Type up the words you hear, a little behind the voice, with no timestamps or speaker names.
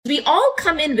We all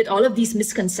come in with all of these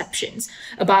misconceptions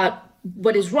about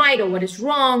what is right or what is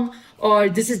wrong, or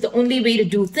this is the only way to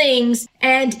do things.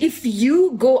 And if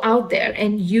you go out there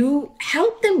and you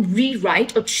help them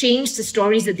rewrite or change the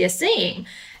stories that they're saying,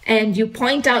 and you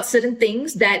point out certain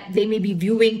things that they may be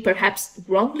viewing perhaps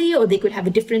wrongly, or they could have a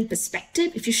different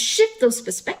perspective, if you shift those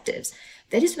perspectives,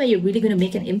 that is where you're really going to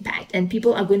make an impact. And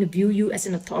people are going to view you as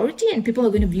an authority, and people are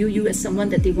going to view you as someone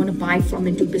that they want to buy from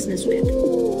and do business with.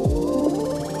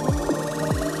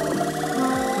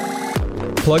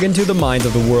 Plug into the minds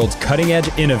of the world's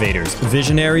cutting-edge innovators,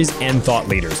 visionaries, and thought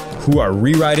leaders who are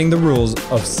rewriting the rules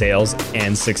of sales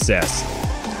and success.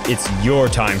 It's your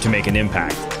time to make an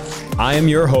impact. I am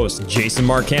your host, Jason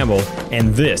Mark Campbell,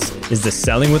 and this is the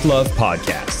Selling with Love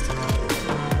podcast.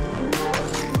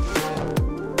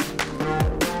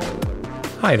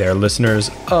 Hi there, listeners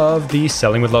of the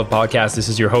Selling with Love podcast. This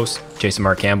is your host, Jason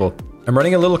Mark Campbell. I'm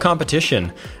running a little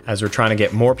competition as we're trying to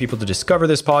get more people to discover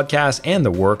this podcast and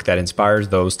the work that inspires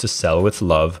those to sell with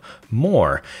love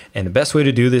more. And the best way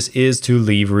to do this is to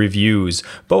leave reviews,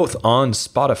 both on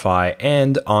Spotify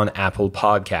and on Apple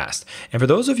Podcast. And for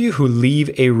those of you who leave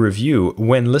a review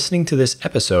when listening to this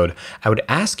episode, I would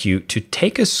ask you to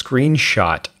take a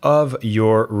screenshot of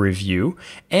your review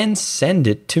and send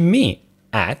it to me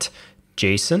at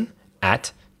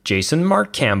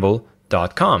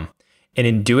jason@jasonmarkcampbell.com. And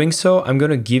in doing so, I'm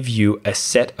going to give you a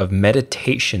set of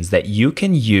meditations that you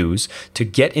can use to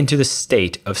get into the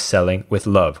state of selling with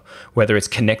love. Whether it's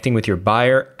connecting with your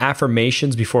buyer,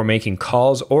 affirmations before making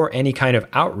calls, or any kind of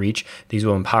outreach, these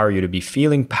will empower you to be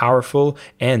feeling powerful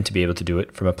and to be able to do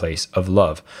it from a place of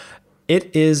love.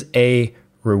 It is a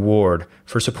reward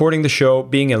for supporting the show,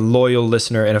 being a loyal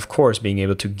listener, and of course, being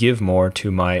able to give more to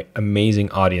my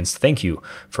amazing audience. Thank you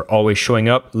for always showing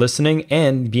up, listening,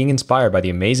 and being inspired by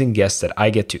the amazing guests that I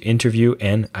get to interview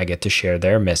and I get to share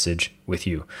their message with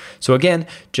you. So again,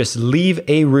 just leave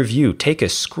a review. Take a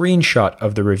screenshot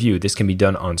of the review. This can be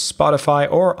done on Spotify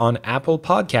or on Apple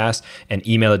Podcasts and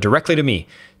email it directly to me,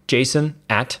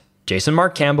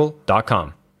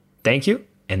 jason@jasonmarkcampbell.com. Thank you.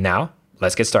 And now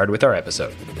let's get started with our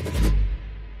episode.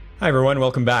 Hi, everyone.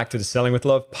 Welcome back to the Selling with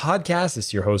Love podcast. This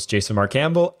is your host, Jason Mark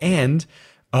Campbell. And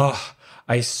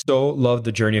I so love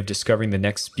the journey of discovering the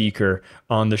next speaker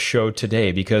on the show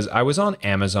today because I was on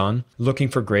Amazon looking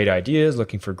for great ideas,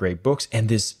 looking for great books. And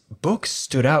this book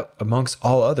stood out amongst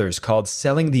all others called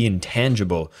Selling the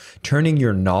Intangible, Turning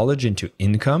Your Knowledge into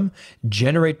Income,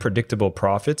 Generate Predictable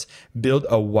Profits, Build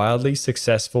a Wildly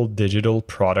Successful Digital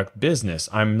Product Business.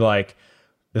 I'm like,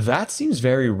 that seems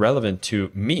very relevant to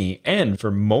me and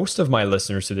for most of my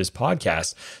listeners to this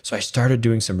podcast. So I started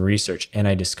doing some research and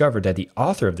I discovered that the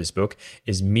author of this book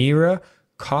is Meera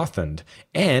Kothand,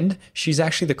 and she's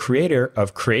actually the creator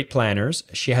of Create Planners.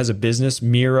 She has a business,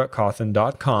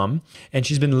 meerakothand.com, and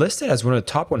she's been listed as one of the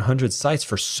top 100 sites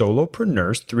for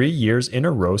solopreneurs 3 years in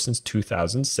a row since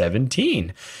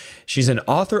 2017. She's an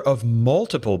author of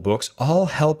multiple books, all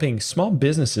helping small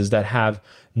businesses that have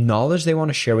knowledge they want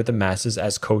to share with the masses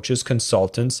as coaches,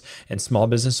 consultants, and small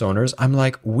business owners. I'm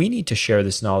like, we need to share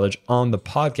this knowledge on the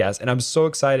podcast. And I'm so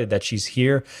excited that she's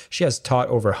here. She has taught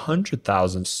over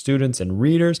 100,000 students and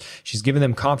readers. She's given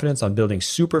them confidence on building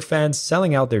super fans,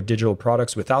 selling out their digital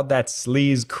products without that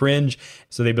sleaze cringe.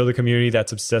 So they build a community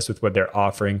that's obsessed with what they're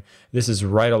offering. This is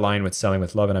right aligned with Selling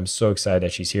with Love. And I'm so excited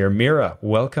that she's here. Meera,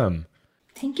 welcome.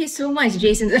 Thank you so much,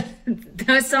 Jason. That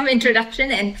was some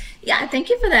introduction. And yeah, thank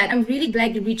you for that. I'm really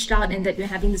glad you reached out and that we're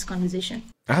having this conversation.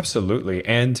 Absolutely.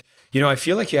 And, I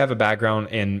feel like you have a background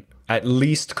in at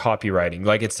least copywriting.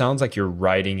 Like, it sounds like your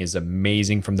writing is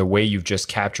amazing from the way you've just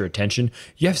captured attention.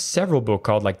 You have several books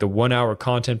called like The 1 Hour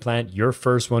Content Plan, Your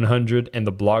First 100, and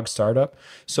The Blog Startup.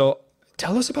 So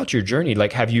tell us about your journey.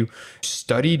 Like, have you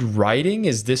studied writing?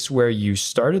 Is this where you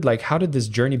started? Like, how did this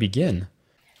journey begin?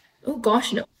 Oh,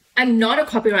 gosh, no. I'm not a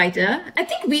copywriter. I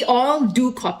think we all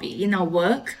do copy in our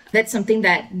work. That's something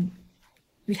that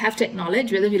we have to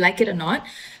acknowledge, whether we like it or not.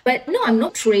 But no, I'm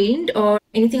not trained or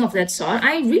anything of that sort.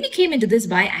 I really came into this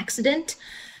by accident.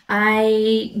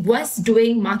 I was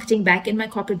doing marketing back in my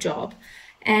corporate job.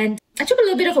 And I took a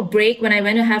little bit of a break when I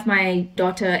went to have my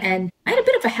daughter. And I had a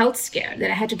bit of a health scare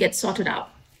that I had to get sorted out.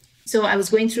 So I was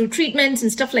going through treatments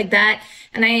and stuff like that.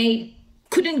 And I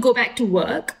couldn't go back to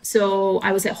work. So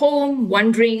I was at home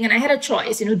wondering, and I had a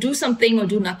choice, do something or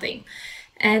do nothing.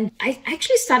 And I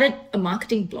actually started a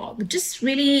marketing blog, just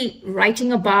really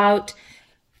writing about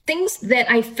things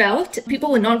that I felt people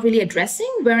were not really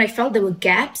addressing, where I felt there were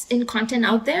gaps in content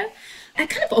out there. I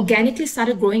kind of organically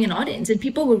started growing an audience, and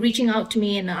people were reaching out to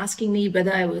me and asking me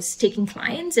whether I was taking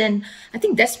clients. And I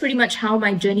think that's pretty much how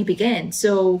my journey began.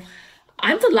 So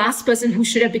I'm the last person who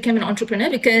should have become an entrepreneur,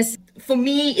 because for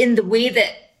me, in the way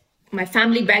that my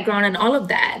family background and all of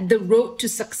that, the road to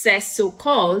success,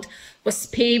 so-called, was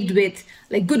paved with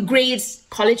like good grades,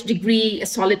 college degree, a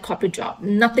solid corporate job,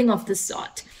 nothing of the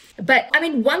sort. But I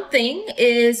mean, one thing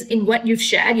is, in what you've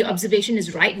shared, your observation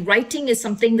is right. Writing is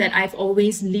something that I've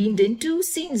always leaned into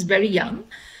since very young.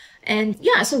 And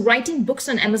yeah, so writing books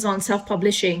on Amazon,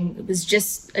 self-publishing was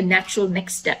just a natural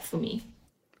next step for me.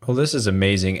 Well, this is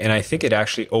amazing. And I think it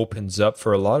actually opens up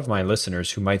for a lot of my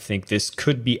listeners who might think this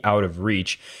could be out of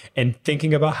reach, and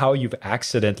thinking about how you've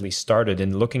accidentally started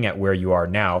and looking at where you are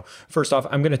now. First off,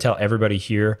 I'm going to tell everybody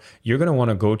here, you're going to want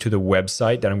to go to the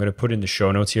website that I'm going to put in the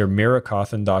show notes here,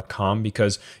 meerakothand.com,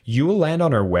 because you will land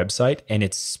on our website and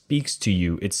it speaks to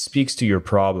you. It speaks to your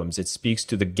problems. It speaks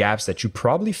to the gaps that you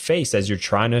probably face as you're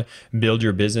trying to build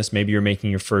your business. Maybe you're making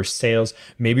your first sales.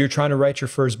 Maybe you're trying to write your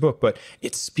first book, but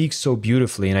it speaks so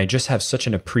beautifully. And I just have such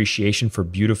an appreciation for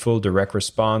beautiful direct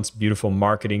response, beautiful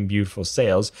marketing, beautiful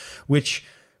sales, which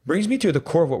brings me to the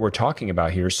core of what we're talking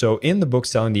about here. So in the book,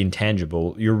 Selling the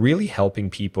Intangible, you're really helping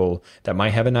people that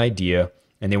might have an idea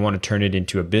and they want to turn it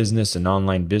into a business, an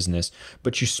online business,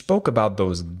 but you spoke about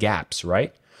those gaps,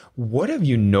 right? What have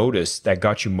you noticed that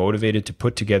got you motivated to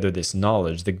put together this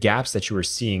knowledge, the gaps that you were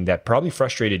seeing that probably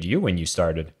frustrated you when you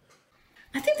started?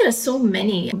 I think there are so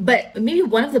many, but maybe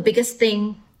one of the biggest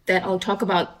thing that I'll talk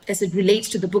about as it relates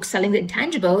to the book Selling the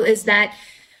Intangible is that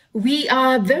we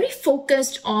are very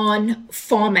focused on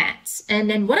formats. And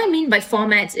then what I mean by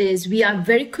formats is we are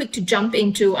very quick to jump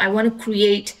into, I want to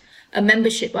create a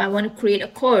membership, or I want to create a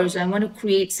course, or I want to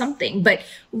create something. But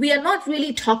we are not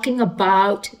really talking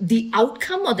about the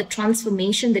outcome or the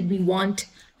transformation that we want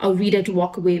our reader to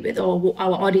walk away with, or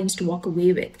our audience to walk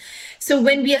away with. So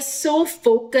when we are so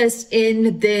focused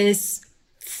in this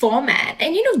format,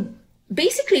 and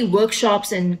basically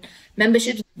workshops and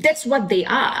memberships, that's what they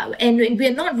are. And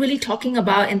we're not really talking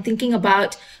about and thinking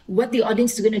about what the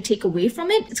audience is going to take away from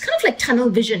it. It's kind of like tunnel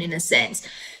vision in a sense.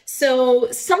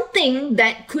 So something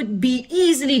that could be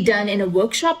easily done in a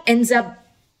workshop ends up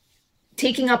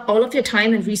taking up all of your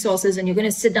time and resources, and you're going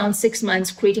to sit down 6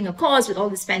 months creating a course with all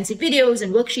these fancy videos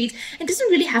and worksheets. It doesn't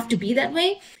really have to be that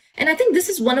way. And I think this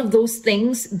is one of those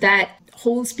things that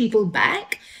holds people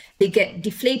back. They get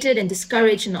deflated and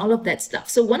discouraged and all of that stuff.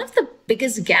 So one of the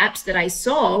biggest gaps that I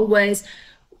saw was,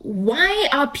 why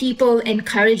are people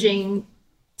encouraging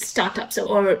startups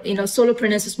or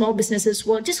solopreneurs or small businesses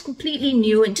who are just completely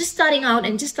new and just starting out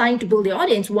and just starting to build their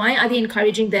audience? Why are they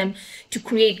encouraging them to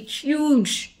create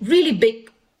huge, really big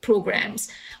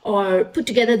programs or put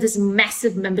together this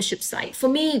massive membership site? For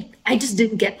me, I just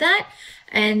didn't get that.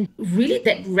 And really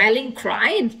that rallying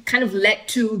cry kind of led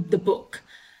to the book.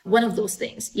 One of those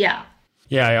things. Yeah.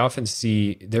 Yeah, I often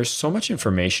see there's so much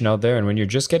information out there. And when you're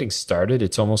just getting started,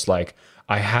 it's almost like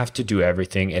I have to do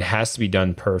everything. It has to be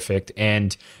done perfect.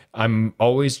 And I'm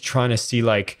always trying to see,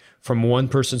 like, from one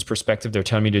person's perspective, they're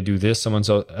telling me to do this, someone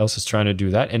else is trying to do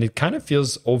that. And it kind of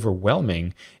feels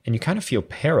overwhelming and you kind of feel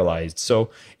paralyzed. So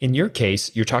in your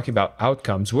case, you're talking about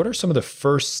outcomes. What are some of the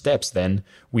first steps then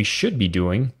we should be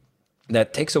doing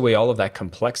that takes away all of that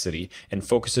complexity and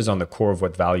focuses on the core of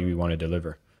what value we want to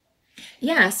deliver?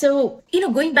 Yeah. So,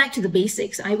 going back to the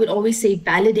basics, I would always say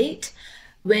validate.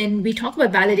 When we talk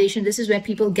about validation, this is where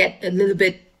people get a little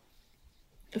bit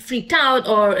freaked out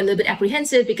or a little bit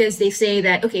apprehensive, because they say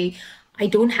that, okay, I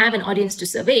don't have an audience to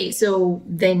survey. So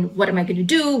then what am I going to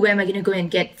do? Where am I going to go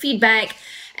and get feedback?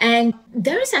 And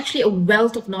there is actually a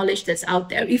wealth of knowledge that's out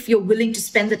there if you're willing to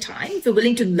spend the time, if you're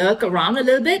willing to lurk around a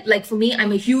little bit. Like for me,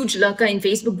 I'm a huge lurker in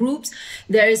Facebook groups.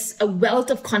 There's a wealth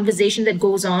of conversation that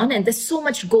goes on, and there's so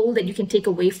much gold that you can take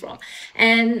away from.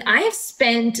 And I have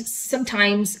spent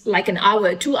sometimes like an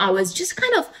hour, 2 hours, just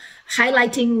kind of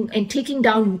highlighting and taking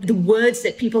down the words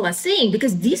that people are saying,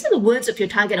 because these are the words of your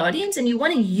target audience, and you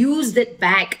want to use that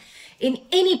back in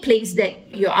any place that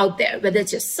you're out there, whether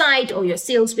it's your site or your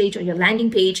sales page or your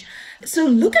landing page. So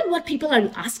look at what people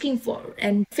are asking for.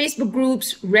 And Facebook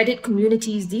groups, Reddit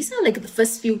communities, these are like the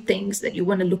first few things that you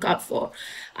want to look out for.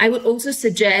 I would also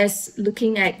suggest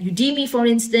looking at Udemy, for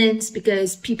instance,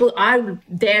 because people are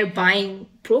there buying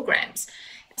programs.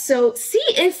 So see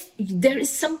if there is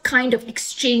some kind of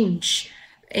exchange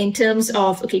in terms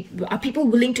of, okay, are people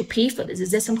willing to pay for this?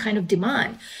 Is there some kind of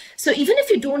demand? So even if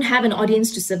you don't have an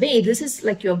audience to survey, this is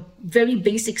like your very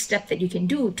basic step that you can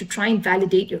do to try and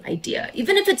validate your idea.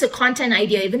 Even if it's a content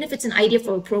idea, even if it's an idea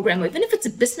for a program, or even if it's a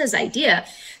business idea,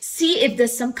 see if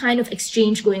there's some kind of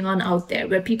exchange going on out there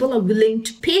where people are willing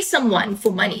to pay someone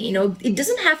for money. It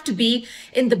doesn't have to be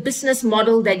in the business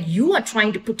model that you are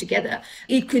trying to put together.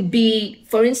 It could be,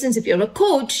 for instance, if you're a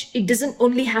coach, it doesn't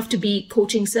only have to be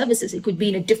coaching services. It could be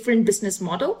in a different business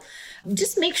model.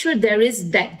 Just make sure there is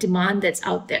that demand that's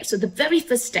out there. So the very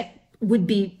first step would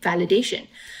be validation.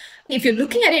 If you're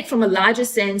looking at it from a larger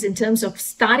sense in terms of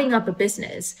starting up a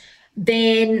business,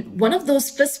 then one of those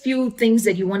first few things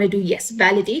that you want to do, yes,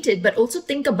 validate it, but also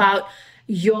think about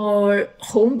your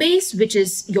home base, which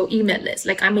is your email list.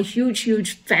 Like, I'm a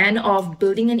huge fan of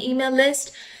building an email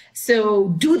list. So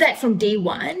do that from day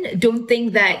one. Don't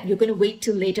think that you're going to wait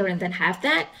till later and then have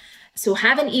that. So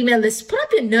have an email list, put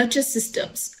up your nurture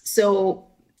systems. So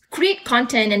create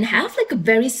content and have like a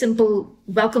very simple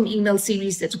welcome email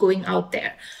series that's going out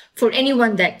there for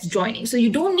anyone that's joining. So you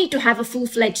don't need to have a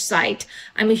full-fledged site.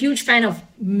 I'm a huge fan of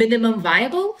minimum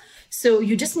viable. So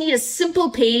you just need a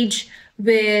simple page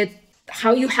with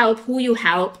how you help, who you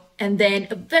help, and then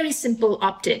a very simple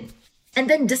opt-in. And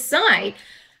then decide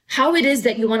how it is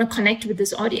that you want to connect with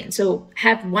this audience. So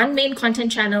have one main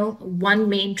content channel, one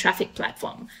main traffic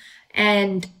platform.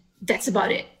 And that's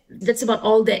about it. That's about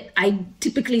all that I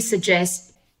typically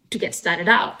suggest to get started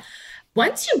out.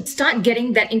 Once you start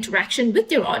getting that interaction with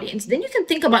your audience, then you can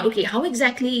think about, okay, how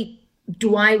exactly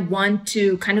do I want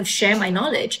to kind of share my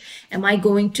knowledge? Am I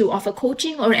going to offer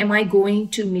coaching, or am I going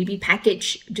to maybe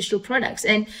package digital products?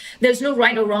 And there's no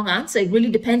right or wrong answer. It really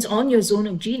depends on your zone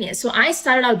of genius. So I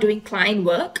started out doing client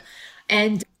work,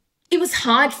 and it was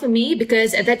hard for me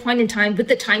because at that point in time, with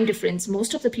the time difference,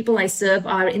 most of the people I serve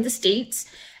are in the States,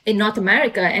 in North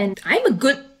America, and I'm a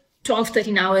good 12,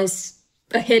 13 hours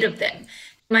ahead of them.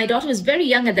 My daughter was very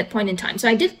young at that point in time. So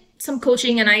I did some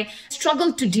coaching and I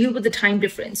struggled to deal with the time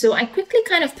difference. So I quickly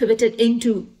kind of pivoted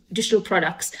into digital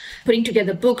products, putting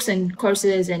together books and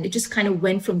courses, and it just kind of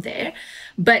went from there.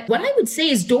 But what I would say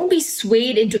is don't be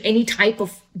swayed into any type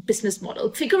of business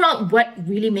model. Figure out what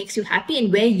really makes you happy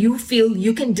and where you feel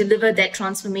you can deliver that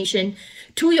transformation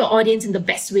to your audience in the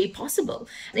best way possible.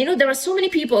 There are so many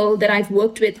people that I've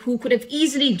worked with who could have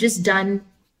easily just done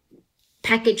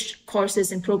packaged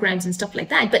courses and programs and stuff like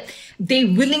that, but they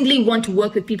willingly want to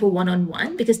work with people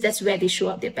one-on-one because that's where they show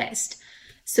up their best.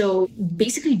 So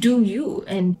basically do you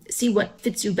and see what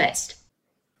fits you best.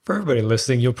 For everybody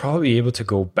listening, you'll probably be able to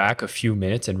go back a few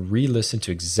minutes and re-listen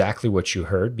to exactly what you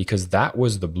heard, because that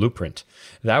was the blueprint.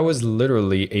 That was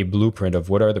literally a blueprint of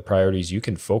what are the priorities you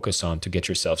can focus on to get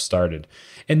yourself started.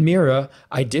 And Meera,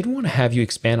 I did want to have you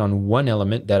expand on one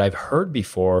element that I've heard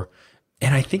before,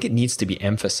 and I think it needs to be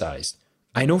emphasized.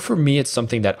 I know for me, it's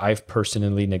something that I've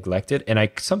personally neglected, and I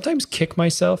sometimes kick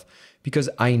myself because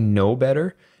I know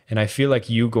better, and I feel like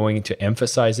you going to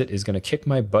emphasize it is going to kick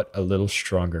my butt a little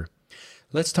stronger.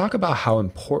 Let's talk about how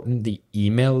important the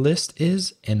email list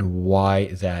is and why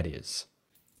that is.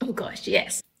 Oh gosh,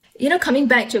 yes. Coming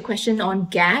back to your question on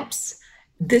gaps,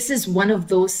 this is one of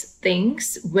those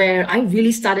things where I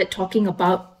really started talking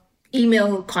about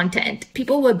email content.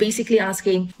 People were basically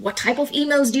asking, what type of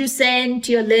emails do you send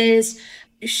to your list?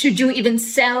 Should you even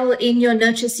sell in your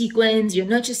nurture sequence, your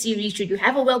nurture series? Should you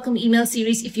have a welcome email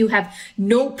series if you have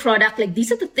no product? Like,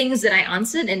 these are the things that I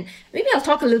answered, and maybe I'll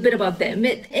talk a little bit about them.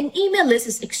 An email list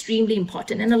is extremely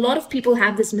important. And a lot of people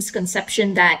have this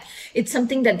misconception that it's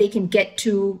something that they can get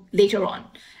to later on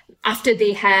after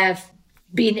they have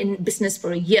been in business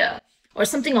for a year or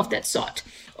something of that sort.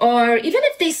 Or even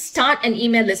if they start an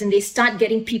email list and they start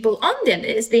getting people on their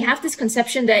list, they have this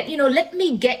conception that, let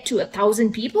me get to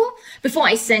 1,000 people before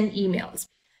I send emails.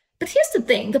 But here's the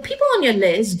thing, the people on your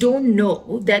list don't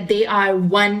know that they are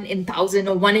 1 in 1,000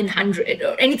 or 1 in 100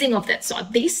 or anything of that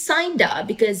sort. They signed up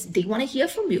because they want to hear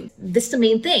from you. This is the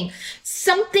main thing.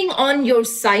 Something on your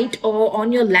site or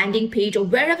on your landing page or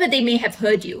wherever they may have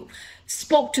heard you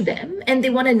spoke to them and they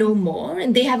want to know more,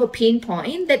 and they have a pain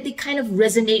point that they kind of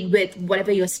resonate with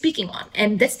whatever you're speaking on.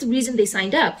 And that's the reason they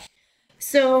signed up.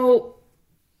 So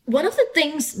one of the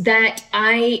things that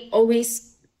I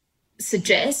always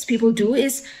suggest people do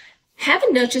is have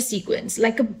a nurture sequence,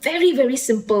 like a very, very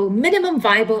simple, minimum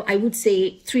viable, I would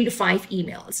say 3 to 5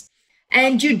 emails.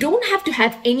 And you don't have to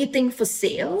have anything for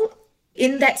sale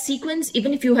in that sequence.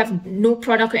 Even if you have no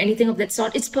product or anything of that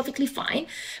sort, it's perfectly fine.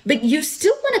 But you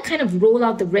still want to kind of roll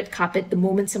out the red carpet the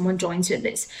moment someone joins your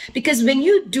list. Because when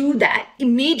you do that,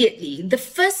 immediately, the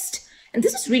first And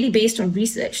this is really based on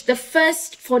research. The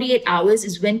first 48 hours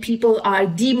is when people are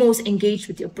the most engaged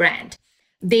with your brand.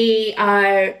 They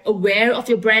are aware of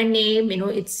your brand name,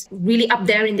 it's really up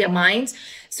there in their minds.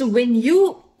 So when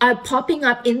you are popping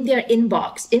up in their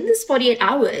inbox in this 48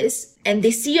 hours and they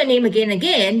see your name again and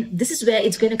again, this is where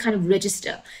it's going to kind of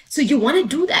register. So you want to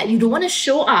do that. You don't want to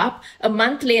show up a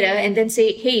month later and then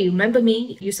say, hey, remember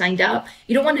me? You signed up.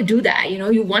 You don't want to do that.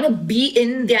 You want to be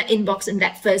in their inbox in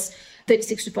that first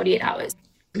 36 to 48 hours,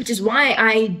 which is why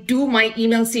I do my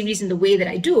email series in the way that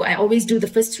I do. I always do the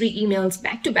first 3 emails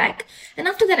back to back. And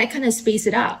after that, I kind of space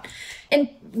it out. And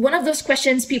one of those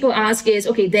questions people ask is,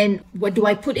 okay, then what do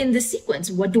I put in the sequence?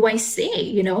 What do I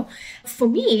say? For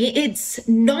me, it's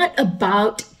not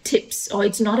about tips or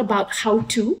it's not about how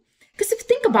to. Because if you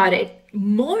think about it,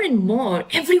 more and more,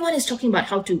 everyone is talking about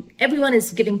how to. Everyone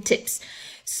is giving tips.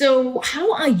 So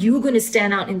how are you going to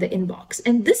stand out in the inbox?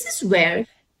 And this is where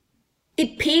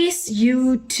it pays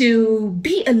you to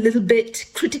be a little bit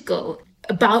critical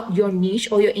about your niche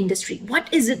or your industry.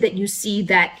 What is it that you see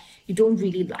that you don't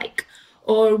really like?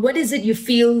 Or what is it you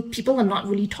feel people are not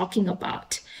really talking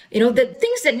about? The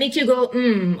things that make you go,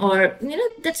 or,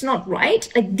 that's not right.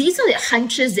 Like these are the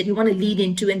hunches that you want to lead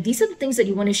into. And these are the things that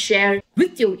you want to share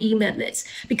with your email list,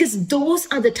 because those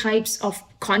are the types of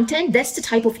content. That's the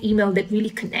type of email that really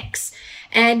connects.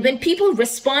 And when people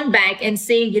respond back and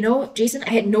say, Jason,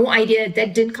 I had no idea,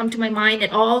 that didn't come to my mind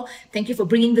at all. Thank you for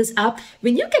bringing this up.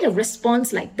 When you get a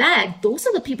response like that, those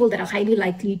are the people that are highly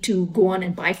likely to go on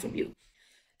and buy from you.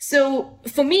 So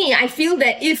for me, I feel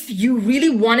that if you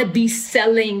really want to be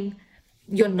selling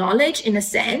your knowledge in a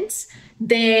sense,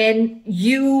 then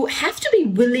you have to be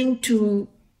willing to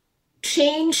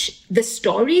change the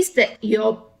stories that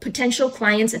your potential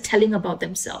clients are telling about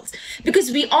themselves.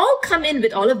 Because we all come in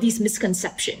with all of these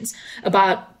misconceptions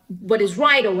about what is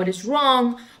right or what is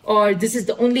wrong, or this is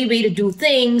the only way to do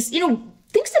things,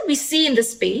 things that we see in the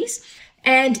space.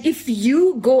 And if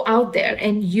you go out there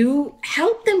and you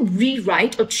help them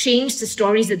rewrite or change the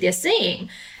stories that they're saying,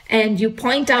 and you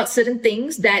point out certain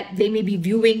things that they may be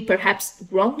viewing perhaps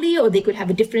wrongly, or they could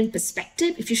have a different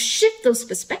perspective, if you shift those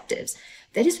perspectives,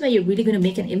 that is where you're really going to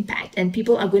make an impact. And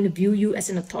people are going to view you as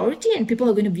an authority, and people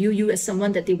are going to view you as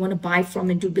someone that they want to buy from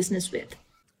and do business with.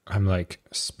 I'm like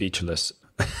speechless.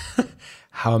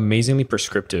 How amazingly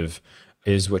prescriptive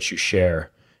is what you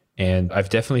share. And I've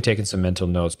definitely taken some mental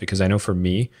notes, because I know for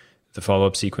me, the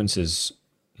follow-up sequence is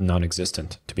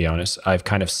non-existent, to be honest. I've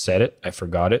kind of said it, I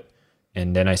forgot it,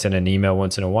 and then I send an email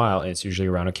once in a while, and it's usually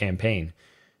around a campaign.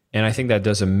 And I think that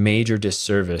does a major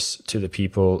disservice to the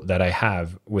people that I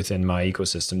have within my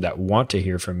ecosystem that want to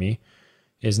hear from me,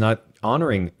 is not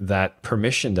honoring that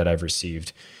permission that I've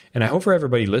received. And I hope for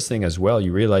everybody listening as well,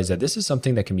 you realize that this is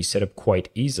something that can be set up quite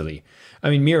easily. I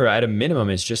mean, Meera, at a minimum,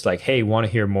 it's just like, hey, want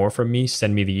to hear more from me?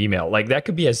 Send me the email. Like that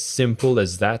could be as simple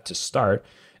as that to start.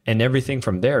 And everything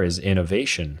from there is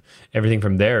innovation. Everything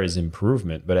from there is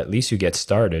improvement. But at least you get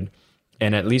started.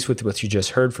 And at least with what you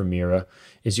just heard from Meera,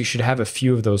 is you should have a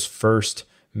few of those first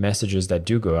messages that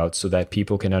do go out so that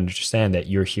people can understand that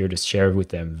you're here to share with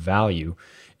them value.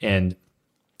 And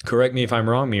correct me if I'm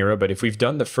wrong, Meera, but if we've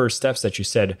done the first steps that you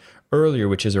said earlier,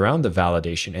 which is around the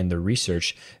validation and the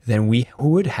research, then we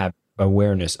would have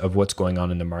awareness of what's going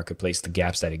on in the marketplace, the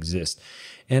gaps that exist.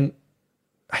 And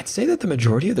I'd say that the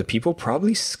majority of the people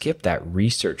probably skip that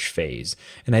research phase.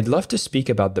 And I'd love to speak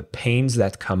about the pains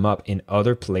that come up in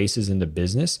other places in the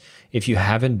business if you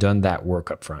haven't done that work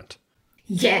up front.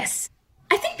 Yes.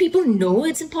 I think people know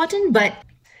it's important, but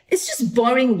it's just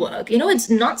boring work. It's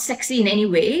not sexy in any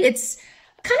way. It's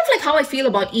kind of like how I feel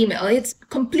about email. It's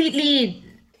completely,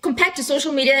 compared to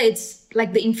social media, it's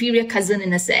like the inferior cousin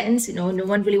in a sense. No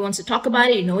one really wants to talk about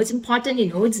it. It's important,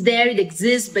 it's there, it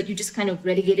exists, but you just kind of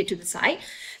relegate it to the side.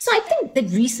 So I think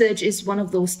that research is one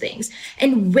of those things.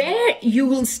 And where you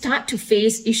will start to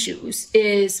face issues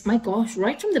is, my gosh,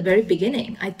 right from the very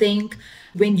beginning. I think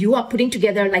when you are putting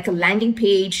together like a landing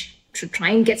page to try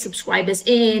and get subscribers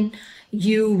in,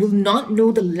 you will not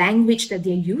know the language that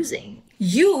they're using.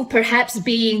 You perhaps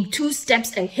being 2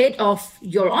 steps ahead of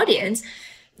your audience,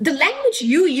 the language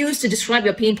you use to describe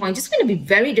your pain points is going to be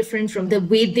very different from the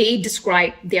way they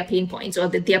describe their pain points or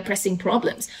their pressing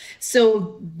problems.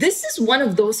 So this is one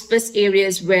of those first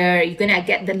areas where you're going to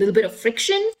get the little bit of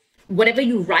friction. Whatever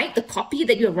you write, the copy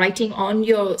that you're writing on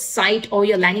your site or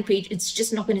your landing page, it's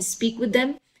just not going to speak with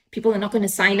them. People are not going to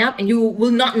sign up, and you will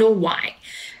not know why.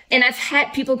 And I've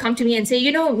had people come to me and say,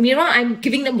 Meera, I'm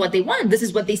giving them what they want. This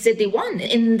is what they said they want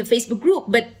in the Facebook group,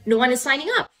 but no one is signing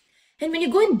up. And when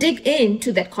you go and dig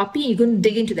into that copy, you go and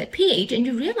dig into that page, and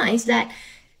you realize that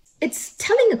it's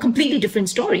telling a completely different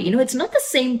story. It's not the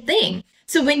same thing.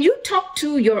 So when you talk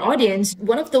to your audience,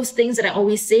 one of those things that I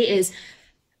always say is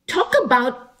talk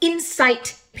about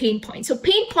insight pain points. So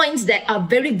pain points that are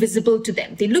very visible to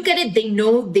them. They look at it, they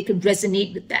know they can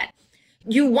resonate with that.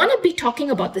 You want to be talking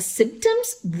about the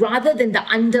symptoms rather than the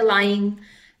underlying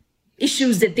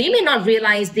issues that they may not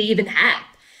realize they even have.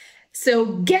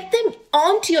 So get them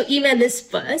onto your email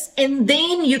list first, and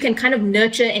then you can kind of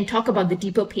nurture and talk about the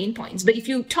deeper pain points. But if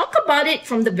you talk about it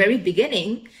from the very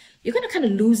beginning, you're going to kind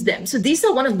of lose them. So these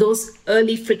are one of those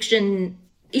early friction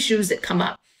issues that come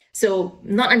up. So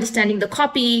not understanding the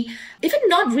copy, even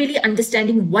not really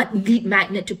understanding what lead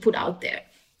magnet to put out there.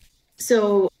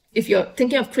 So if you're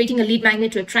thinking of creating a lead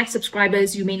magnet to attract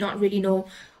subscribers, you may not really know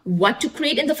what to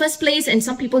create in the first place. And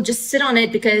some people just sit on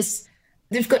it because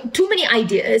they've got too many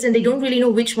ideas and they don't really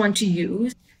know which one to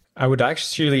use. I would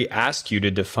actually ask you to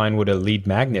define what a lead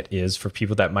magnet is for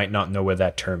people that might not know what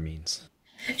that term means.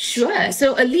 Sure.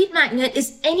 So a lead magnet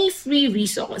is any free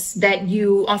resource that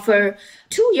you offer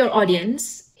to your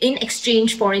audience in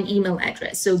exchange for an email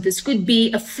address. So this could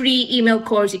be a free email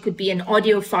course. It could be an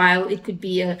audio file. It could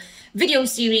be a video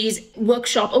series,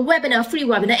 workshop, a webinar, free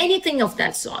webinar, anything of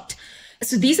that sort.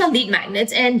 So these are lead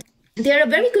magnets, and they're a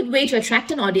very good way to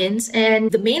attract an audience.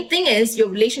 And the main thing is your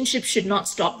relationship should not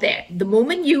stop there. The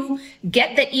moment you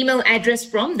get that email address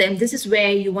from them, this is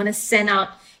where you want to send out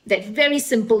that very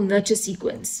simple nurture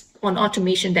sequence on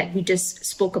automation that we just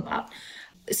spoke about.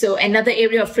 So another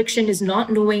area of friction is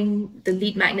not knowing the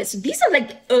lead magnets. These are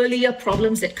like earlier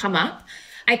problems that come up.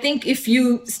 I think if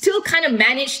you still kind of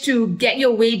manage to get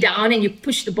your way down and you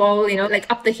push the ball, like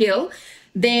up the hill,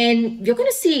 then you're going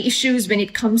to see issues when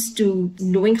it comes to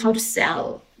knowing how to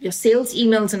sell. Your sales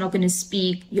emails are not going to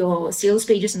speak. Your sales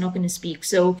pages are not going to speak.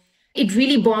 So it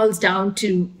really boils down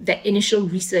to that initial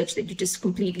research that you just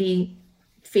completely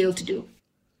failed to do.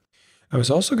 I was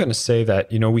also going to say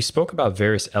that, we spoke about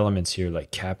various elements here,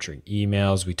 like capturing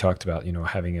emails. We talked about,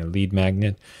 having a lead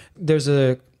magnet. There's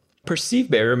a perceived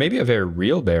barrier, maybe a very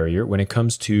real barrier when it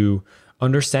comes to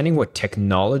understanding what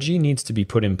technology needs to be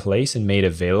put in place and made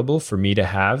available for me to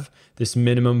have this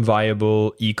minimum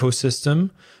viable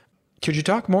ecosystem. Could you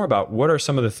talk more about what are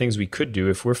some of the things we could do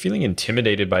if we're feeling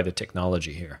intimidated by the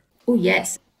technology here? Oh,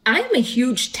 yes. I'm a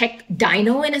huge tech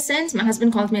dino in a sense. My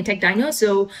husband calls me a tech dino.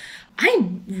 So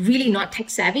I'm really not tech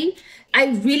savvy. I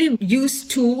really use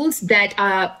tools that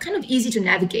are kind of easy to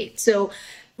navigate. So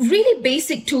really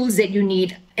basic tools that you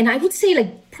need. And I would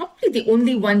say probably the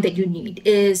only one that you need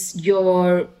is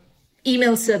your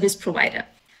email service provider.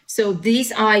 So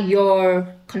these are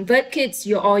your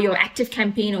ConvertKits, or your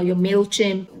ActiveCampaign or your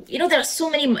MailChimp. There are so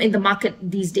many in the market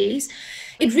these days.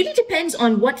 It really depends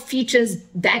on what features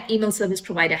that email service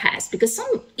provider has, because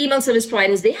some email service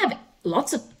providers, they have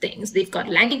lots of things. They've got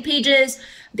landing pages,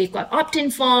 they've got opt-in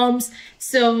forms.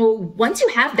 So once you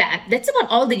have that, that's about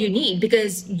all that you need,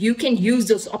 because you can use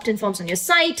those opt-in forms on your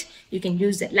site. You can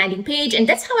use that landing page. And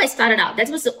that's how I started out. That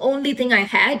was the only thing I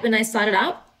had when I started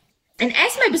out. And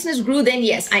as my business grew, then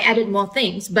yes, I added more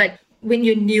things. But when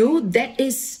you're new, that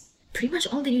is pretty much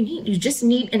all that you need. You just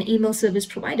need an email service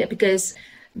provider, because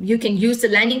you can use the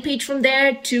landing page from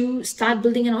there to start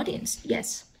building an audience.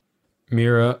 Yes.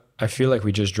 Meera, I feel like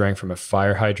we just drank from a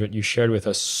fire hydrant. You shared with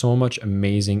us so much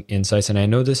amazing insights. And I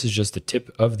know this is just the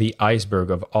tip of the iceberg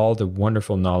of all the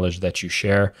wonderful knowledge that you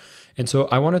share. And so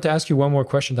I wanted to ask you one more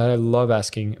question that I love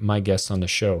asking my guests on the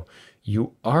show.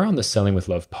 You are on the Selling with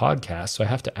Love podcast. So I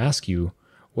have to ask you,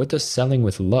 what does selling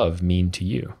with love mean to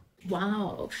you?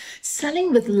 Wow.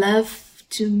 Selling with love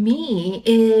to me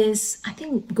is, I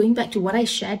think, going back to what I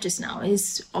shared just now,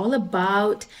 is all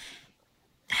about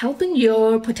helping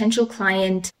your potential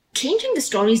client changing the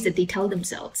stories that they tell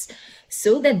themselves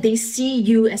so that they see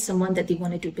you as someone that they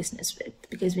want to do business with.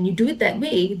 Because when you do it that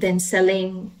way, then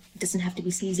selling doesn't have to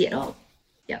be sleazy at all.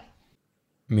 Yeah.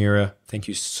 Meera, thank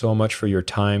you so much for your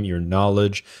time, your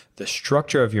knowledge, the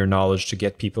structure of your knowledge to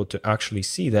get people to actually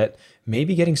see that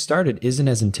maybe getting started isn't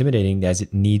as intimidating as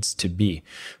it needs to be.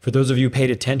 For those of you who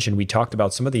paid attention, we talked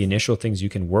about some of the initial things you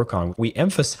can work on. We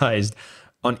emphasized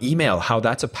on email how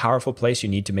that's a powerful place you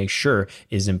need to make sure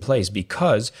is in place,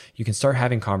 because you can start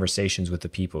having conversations with the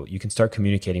people. You can start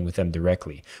communicating with them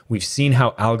directly. We've seen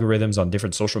how algorithms on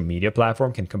different social media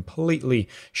platforms can completely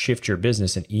shift your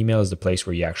business, and email is the place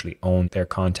where you actually own their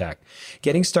contact.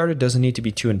 Getting started doesn't need to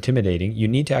be too intimidating. You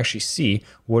need to actually see,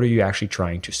 what are you actually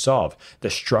trying to solve? The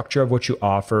structure of what you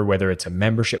offer, whether it's a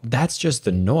membership, that's just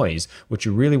the noise. What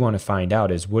you really want to find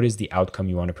out is, what is the outcome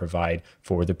you want to provide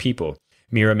for the people?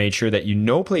 Meera made sure that you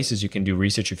know places you can do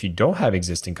research if you don't have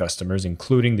existing customers,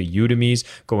 including the Udemy's,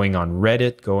 going on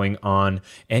Reddit, going on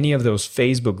any of those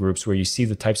Facebook groups where you see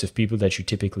the types of people that you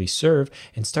typically serve,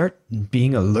 and start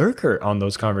being a lurker on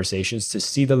those conversations to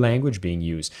see the language being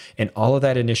used. And all of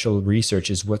that initial research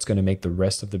is what's going to make the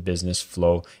rest of the business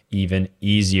flow even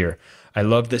easier. I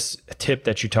love this tip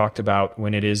that you talked about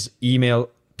when it is email.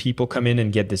 People come in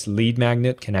and get this lead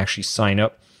magnet, can actually sign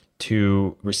up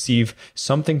to receive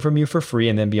something from you for free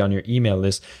and then be on your email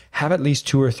list. Have at least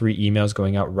 2 or 3 emails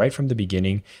going out right from the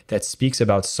beginning that speaks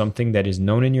about something that is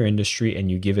known in your industry,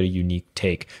 and you give it a unique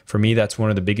take. For me, that's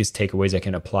one of the biggest takeaways I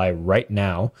can apply right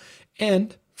now.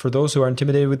 And for those who are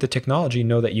intimidated with the technology,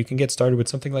 know that you can get started with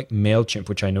something like MailChimp,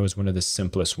 which I know is one of the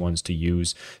simplest ones to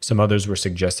use. Some others were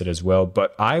suggested as well,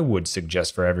 but I would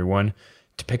suggest for everyone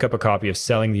to pick up a copy of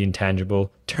Selling the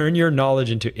Intangible, turn your knowledge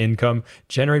into income,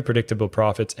 generate predictable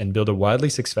profits, and build a wildly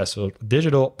successful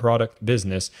digital product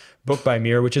business, book by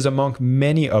Meera, which is among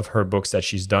many of her books that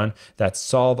she's done that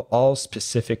solve all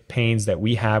specific pains that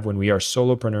we have when we are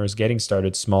solopreneurs getting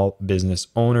started, small business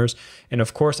owners. And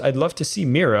of course, I'd love to see,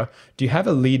 Meera, do you have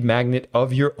a lead magnet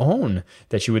of your own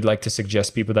that you would like to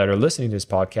suggest people that are listening to this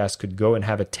podcast could go and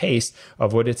have a taste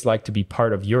of what it's like to be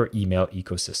part of your email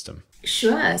ecosystem?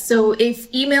 Sure. So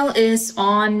if email is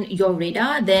on your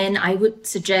radar, then I would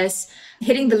suggest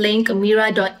hitting the link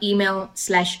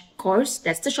meera.email/course.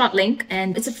 That's the short link.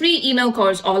 And it's a free email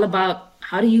course all about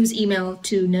how to use email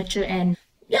to nurture and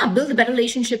build a better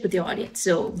relationship with your audience.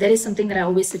 So that is something that I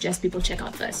always suggest people check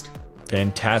out first.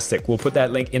 Fantastic. We'll put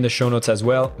that link in the show notes as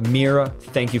well. Meera,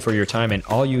 thank you for your time. And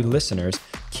all you listeners,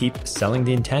 keep selling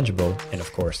the intangible. And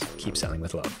of course, keep selling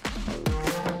with love.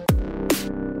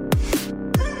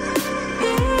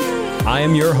 I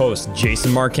am your host,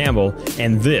 Jason Mark Campbell,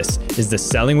 and this is the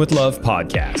Selling with Love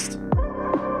podcast.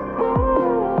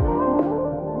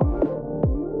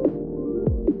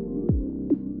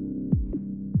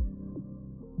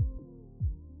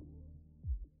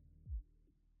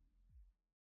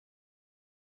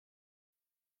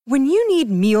 When you need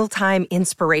mealtime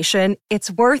inspiration, it's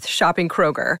worth shopping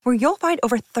Kroger, where you'll find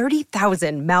over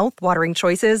 30,000 mouth-watering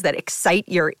choices that excite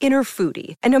your inner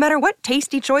foodie. And no matter what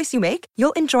tasty choice you make,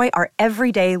 you'll enjoy our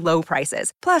everyday low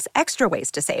prices, plus extra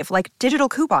ways to save, like digital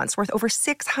coupons worth over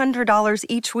 $600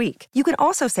 each week. You can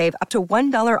also save up to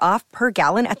 $1 off per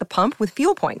gallon at the pump with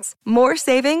fuel points. More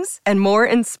savings and more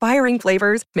inspiring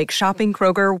flavors make shopping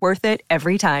Kroger worth it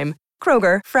every time.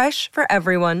 Kroger, fresh for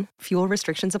everyone. Fuel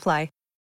restrictions apply.